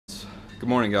Good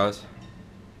morning, guys.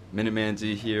 MinuteMan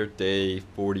Z here, day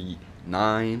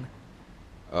 49.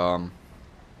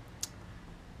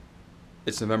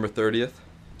 It's November 30th,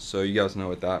 so you guys know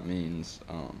what that means.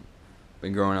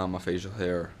 Been growing out my facial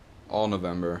hair all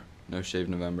November, no shave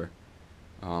November.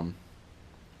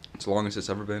 It's the longest it's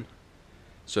ever been.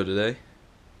 So today,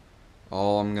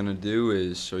 all I'm gonna do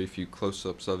is show you a few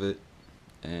close-ups of it,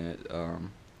 and so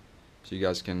you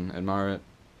guys can admire it.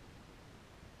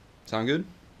 Sound good?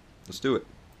 Let's do it.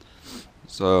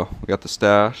 So we got the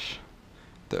stash,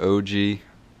 the OG.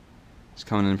 It's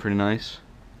coming in pretty nice.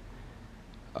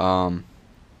 I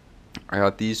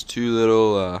got these two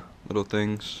little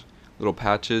things, little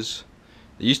patches.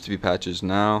 They used to be patches.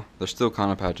 Now they're still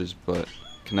kind of patches, but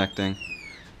connecting.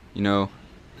 You know,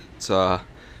 so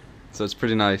it's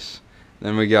pretty nice.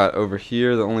 Then we got over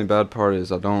here. The only bad part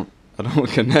is I don't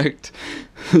connect.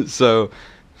 so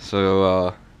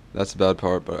that's the bad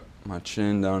part. But my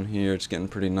chin down here, it's getting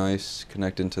pretty nice,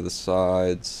 connecting to the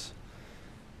sides.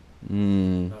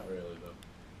 Not really though.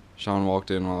 Sean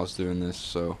walked in while I was doing this,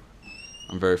 so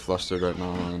I'm very flustered right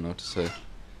now. I don't know what to say.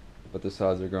 But the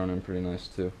sides are growing in pretty nice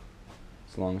too,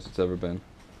 as long as it's ever been.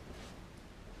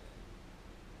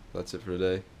 That's it for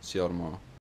today. See y'all tomorrow.